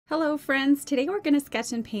Hello friends, today we're going to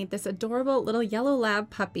sketch and paint this adorable little yellow lab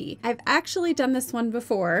puppy. I've actually done this one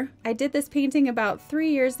before. I did this painting about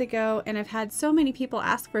 3 years ago and I've had so many people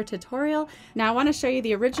ask for a tutorial. Now I want to show you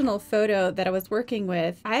the original photo that I was working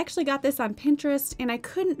with. I actually got this on Pinterest and I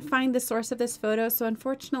couldn't find the source of this photo, so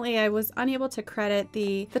unfortunately I was unable to credit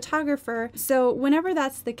the photographer. So whenever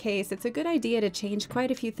that's the case, it's a good idea to change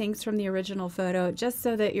quite a few things from the original photo just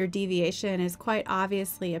so that your deviation is quite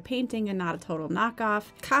obviously a painting and not a total knockoff.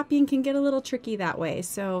 Copying can get a little tricky that way,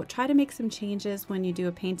 so try to make some changes when you do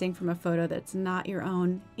a painting from a photo that's not your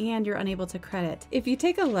own and you're unable to credit. If you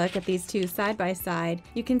take a look at these two side by side,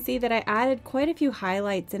 you can see that I added quite a few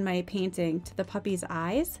highlights in my painting to the puppy's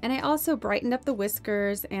eyes, and I also brightened up the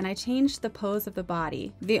whiskers and I changed the pose of the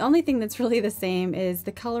body. The only thing that's really the same is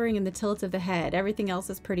the coloring and the tilt of the head. Everything else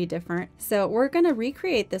is pretty different. So we're going to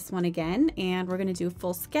recreate this one again, and we're going to do a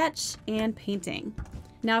full sketch and painting.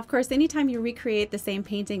 Now, of course, anytime you recreate the same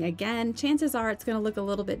painting again, chances are it's going to look a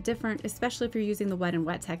little bit different, especially if you're using the wet and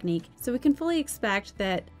wet technique. So we can fully expect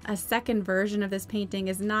that a second version of this painting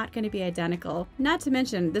is not going to be identical. Not to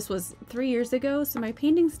mention, this was 3 years ago, so my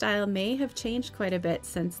painting style may have changed quite a bit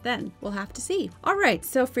since then. We'll have to see. All right,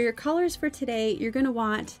 so for your colors for today, you're going to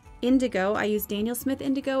want indigo. I use Daniel Smith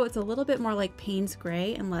indigo. It's a little bit more like Payne's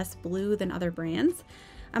gray and less blue than other brands.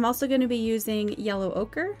 I'm also going to be using yellow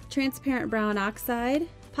ochre, transparent brown oxide,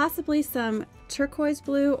 possibly some turquoise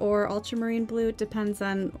blue or ultramarine blue, it depends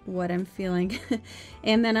on what I'm feeling.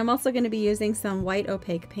 And then I'm also going to be using some white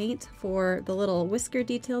opaque paint for the little whisker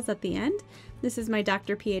details at the end. This is my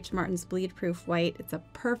Dr. P.H. Martin's Bleed Proof White. It's a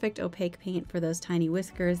perfect opaque paint for those tiny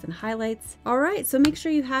whiskers and highlights. All right, so make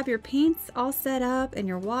sure you have your paints all set up and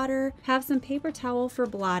your water. Have some paper towel for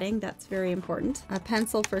blotting, that's very important. A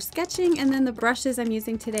pencil for sketching, and then the brushes I'm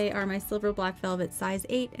using today are my Silver Black Velvet size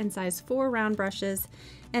 8 and size 4 round brushes.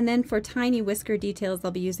 And then for tiny whisker details,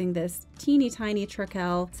 I'll be using this teeny tiny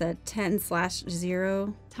Trekell. It's a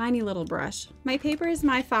 10/0, tiny little brush. My paper is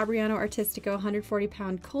my Fabriano Artistico 140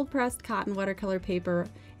 pound cold pressed cotton watercolor paper.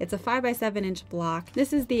 It's a 5x7 inch block.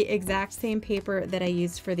 This is the exact same paper that I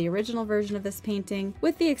used for the original version of this painting,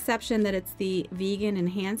 with the exception that it's the vegan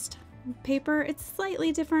enhanced paper. It's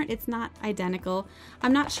slightly different. It's not identical.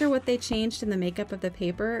 I'm not sure what they changed in the makeup of the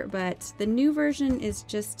paper, but the new version is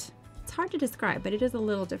just, it's hard to describe, but it is a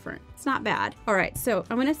little different. It's not bad. All right, so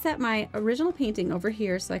I'm going to set my original painting over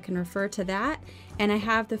here so I can refer to that, and I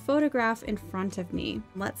have the photograph in front of me.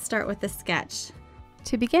 Let's start with the sketch.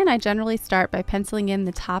 To begin, I generally start by penciling in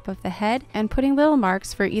the top of the head and putting little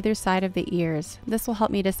marks for either side of the ears. This will help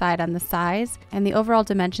me decide on the size and the overall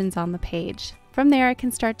dimensions on the page. From there, I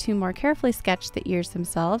can start to more carefully sketch the ears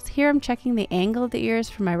themselves. Here I'm checking the angle of the ears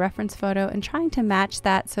from my reference photo and trying to match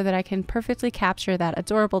that so that I can perfectly capture that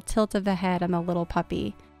adorable tilt of the head on the little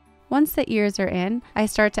puppy. Once the ears are in, I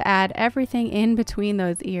start to add everything in between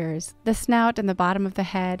those ears, the snout and the bottom of the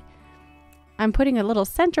head. I'm putting a little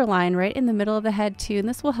center line right in the middle of the head too, and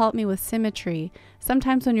this will help me with symmetry.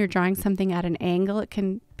 Sometimes when you're drawing something at an angle, it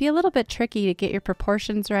can be a little bit tricky to get your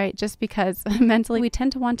proportions right just because mentally we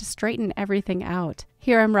tend to want to straighten everything out.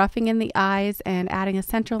 Here I'm roughing in the eyes and adding a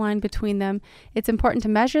center line between them. It's important to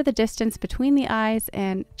measure the distance between the eyes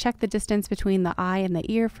and check the distance between the eye and the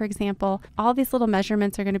ear, for example. All these little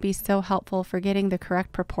measurements are going to be so helpful for getting the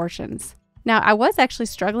correct proportions. Now, I was actually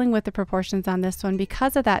struggling with the proportions on this one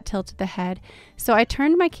because of that tilt of the head, so I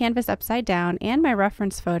turned my canvas upside down and my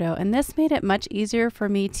reference photo, and this made it much easier for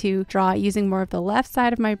me to draw using more of the left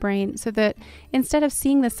side of my brain, so that instead of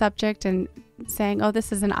seeing the subject and saying, oh,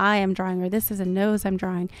 this is an eye I'm drawing or this is a nose I'm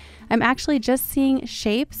drawing, I'm actually just seeing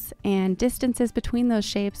shapes and distances between those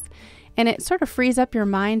shapes, and it sort of frees up your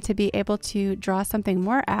mind to be able to draw something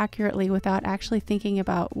more accurately without actually thinking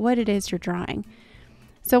about what it is you're drawing.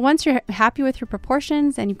 So once you're happy with your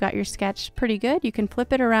proportions and you've got your sketch pretty good, you can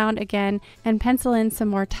flip it around again and pencil in some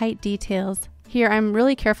more tight details. Here I'm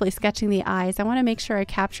really carefully sketching the eyes. I want to make sure I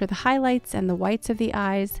capture the highlights and the whites of the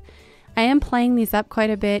eyes. I am playing these up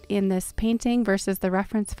quite a bit in this painting versus the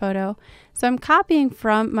reference photo, so I'm copying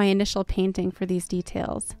from my initial painting for these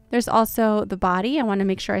details. There's also the body. I want to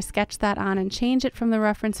make sure I sketch that on and change it from the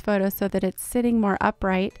reference photo so that it's sitting more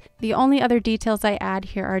upright. The only other details I add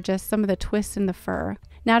here are just some of the twists in the fur.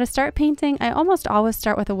 Now to start painting, I almost always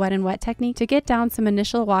start with a wet and wet technique to get down some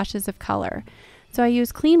initial washes of color. So I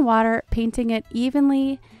use clean water, painting it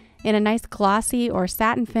evenly in a nice glossy or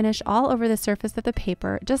satin finish all over the surface of the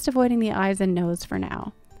paper, just avoiding the eyes and nose for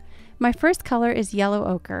now. My first color is yellow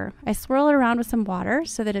ochre. I swirl it around with some water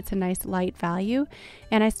so that it's a nice light value,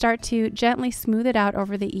 and I start to gently smooth it out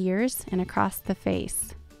over the ears and across the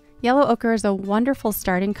face. Yellow ochre is a wonderful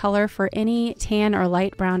starting color for any tan or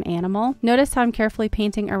light brown animal. Notice how I'm carefully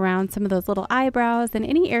painting around some of those little eyebrows and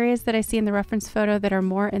any areas that I see in the reference photo that are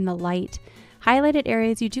more in the light. Highlighted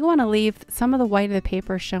areas, you do want to leave some of the white of the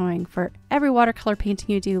paper showing. For every watercolor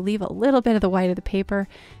painting you do, leave a little bit of the white of the paper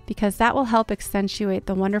because that will help accentuate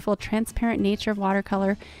the wonderful transparent nature of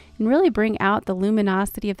watercolor and really bring out the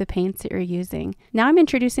luminosity of the paints that you're using. Now I'm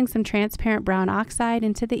introducing some transparent brown oxide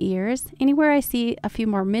into the ears. Anywhere I see a few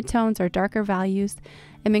more midtones or darker values,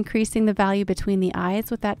 I'm increasing the value between the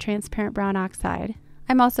eyes with that transparent brown oxide.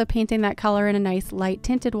 I'm also painting that color in a nice light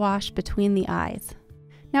tinted wash between the eyes.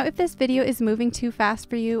 Now, if this video is moving too fast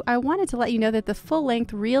for you, I wanted to let you know that the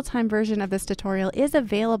full-length, real-time version of this tutorial is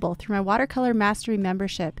available through my Watercolor Mastery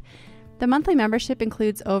membership. The monthly membership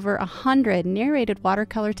includes over 100 narrated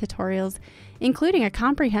watercolor tutorials, including a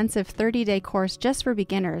comprehensive 30-day course just for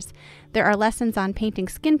beginners. There are lessons on painting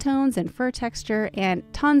skin tones and fur texture, and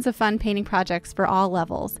tons of fun painting projects for all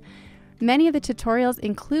levels. Many of the tutorials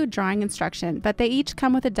include drawing instruction, but they each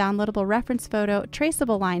come with a downloadable reference photo,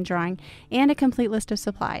 traceable line drawing, and a complete list of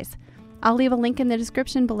supplies. I'll leave a link in the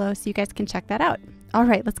description below so you guys can check that out. All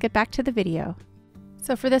right, let's get back to the video.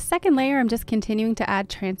 So for the second layer, I'm just continuing to add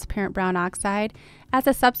transparent brown oxide. As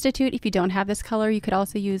a substitute, if you don't have this color, you could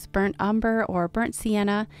also use burnt umber or burnt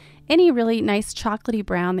sienna. Any really nice chocolatey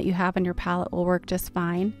brown that you have on your palette will work just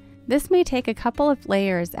fine. This may take a couple of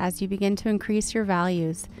layers as you begin to increase your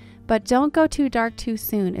values. But don't go too dark too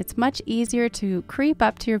soon. It's much easier to creep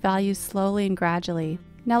up to your values slowly and gradually.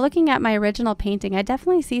 Now looking at my original painting, I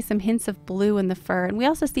definitely see some hints of blue in the fur, and we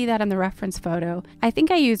also see that in the reference photo. I think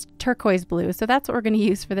I used turquoise blue, so that's what we're going to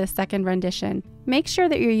use for this second rendition. Make sure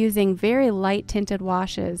that you're using very light tinted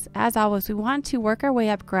washes. As always, we want to work our way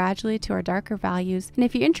up gradually to our darker values, and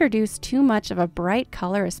if you introduce too much of a bright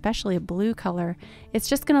color, especially a blue color, it's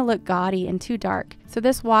just going to look gaudy and too dark. So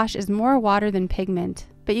this wash is more water than pigment.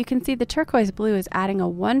 But you can see the turquoise blue is adding a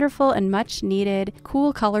wonderful and much needed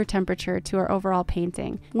cool color temperature to our overall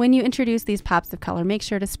painting. When you introduce these pops of color, make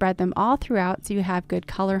sure to spread them all throughout so you have good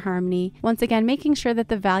color harmony. Once again, making sure that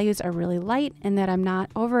the values are really light and that I'm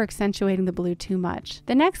not over accentuating the blue too much.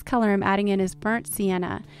 The next color I'm adding in is burnt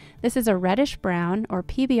sienna. This is a reddish brown, or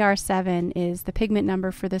PBR7 is the pigment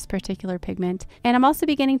number for this particular pigment. And I'm also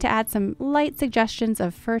beginning to add some light suggestions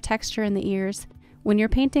of fur texture in the ears. When you're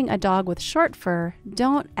painting a dog with short fur,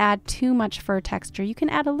 don't add too much fur texture. You can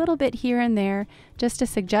add a little bit here and there just to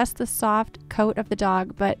suggest the soft coat of the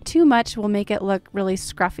dog, but too much will make it look really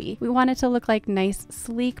scruffy. We want it to look like nice,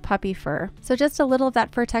 sleek puppy fur. So just a little of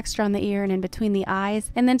that fur texture on the ear and in between the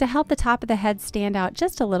eyes. And then to help the top of the head stand out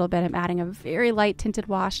just a little bit, I'm adding a very light tinted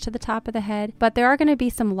wash to the top of the head. But there are going to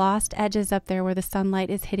be some lost edges up there where the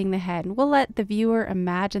sunlight is hitting the head, and we'll let the viewer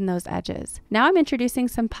imagine those edges. Now I'm introducing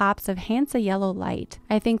some pops of Hansa yellow light.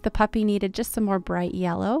 I think the puppy needed just some more bright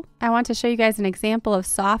yellow. I want to show you guys an example of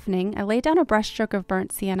softening. I laid down a brush stroke of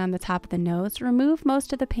burnt sienna on the top of the nose, remove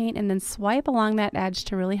most of the paint, and then swipe along that edge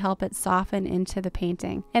to really help it soften into the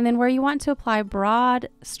painting. And then where you want to apply broad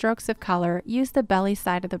strokes of color, use the belly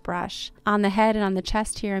side of the brush. On the head and on the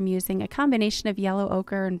chest here, I'm using a combination of yellow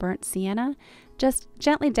ochre and burnt sienna, just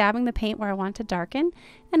gently dabbing the paint where I want to darken,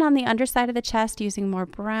 and on the underside of the chest using more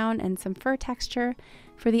brown and some fur texture.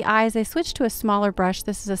 For the eyes, I switched to a smaller brush.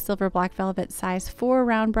 This is a silver black velvet size 4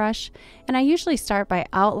 round brush, and I usually start by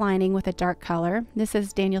outlining with a dark color. This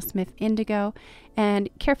is Daniel Smith Indigo, and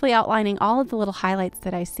carefully outlining all of the little highlights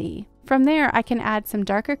that I see. From there, I can add some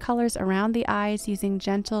darker colors around the eyes using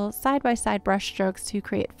gentle side-by-side brush strokes to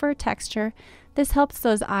create fur texture. This helps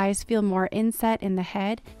those eyes feel more inset in the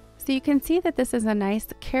head. So you can see that this is a nice,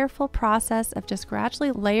 careful process of just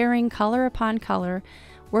gradually layering color upon color,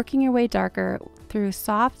 working your way darker through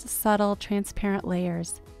soft, subtle, transparent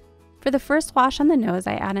layers. For the first wash on the nose,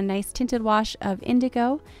 I add a nice tinted wash of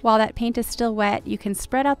indigo. While that paint is still wet, you can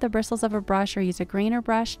spread out the bristles of a brush or use a grainer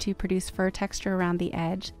brush to produce fur texture around the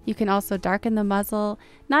edge. You can also darken the muzzle,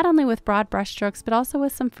 not only with broad brush strokes, but also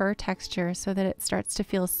with some fur texture so that it starts to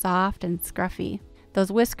feel soft and scruffy.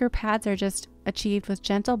 Those whisker pads are just achieved with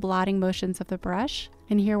gentle blotting motions of the brush.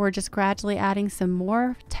 And here we're just gradually adding some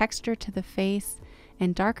more texture to the face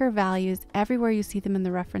and darker values everywhere you see them in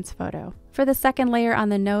the reference photo. For the second layer on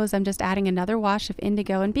the nose, I'm just adding another wash of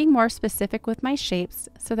indigo and being more specific with my shapes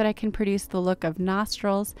so that I can produce the look of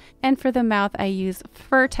nostrils. And for the mouth, I use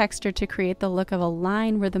fur texture to create the look of a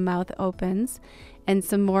line where the mouth opens, and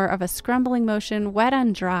some more of a scrumbling motion, wet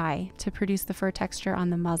on dry, to produce the fur texture on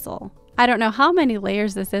the muzzle. I don't know how many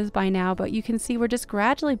layers this is by now, but you can see we're just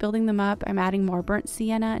gradually building them up. I'm adding more burnt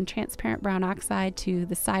sienna and transparent brown oxide to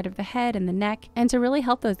the side of the head and the neck. And to really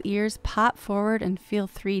help those ears pop forward and feel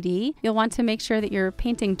 3D, you'll want to make sure that you're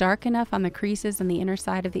painting dark enough on the creases and the inner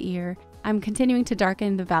side of the ear. I'm continuing to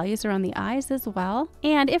darken the values around the eyes as well.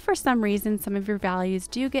 And if for some reason some of your values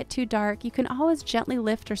do get too dark, you can always gently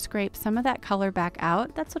lift or scrape some of that color back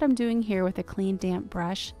out. That's what I'm doing here with a clean, damp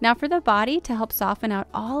brush. Now for the body, to help soften out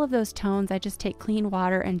all of those tones, I just take clean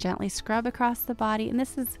water and gently scrub across the body. And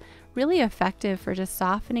this is really effective for just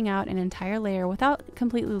softening out an entire layer without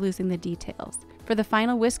completely losing the details. For the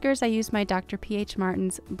final whiskers, I use my Dr. P.H.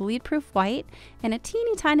 Martin's Bleed Proof White and a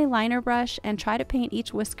teeny tiny liner brush and try to paint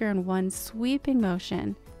each whisker in one sweeping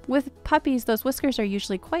motion. With puppies, those whiskers are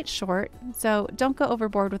usually quite short, so don't go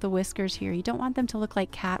overboard with the whiskers here. You don't want them to look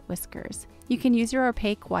like cat whiskers. You can use your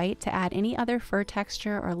opaque white to add any other fur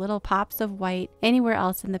texture or little pops of white anywhere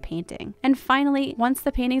else in the painting. And finally, once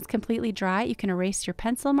the painting is completely dry, you can erase your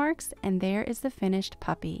pencil marks, and there is the finished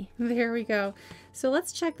puppy. There we go. So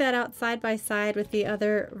let's check that out side by side with the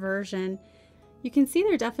other version. You can see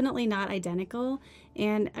they're definitely not identical.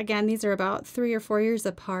 And again, these are about 3 or 4 years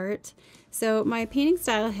apart. So my painting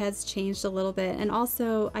style has changed a little bit. And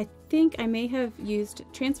also I think I may have used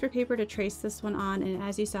transfer paper to trace this one on. And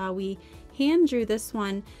as you saw, we hand drew this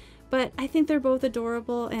one, but I think they're both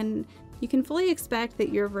adorable, and you can fully expect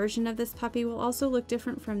that your version of this puppy will also look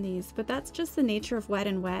different from these, but that's just the nature of wet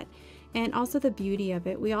and wet. And also the beauty of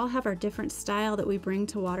it. We all have our different style that we bring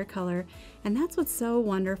to watercolor, and that's what's so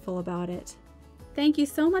wonderful about it. Thank you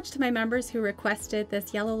so much to my members who requested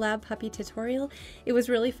this Yellow Lab puppy tutorial. It was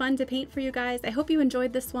really fun to paint for you guys. I hope you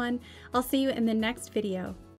enjoyed this one. I'll see you in the next video.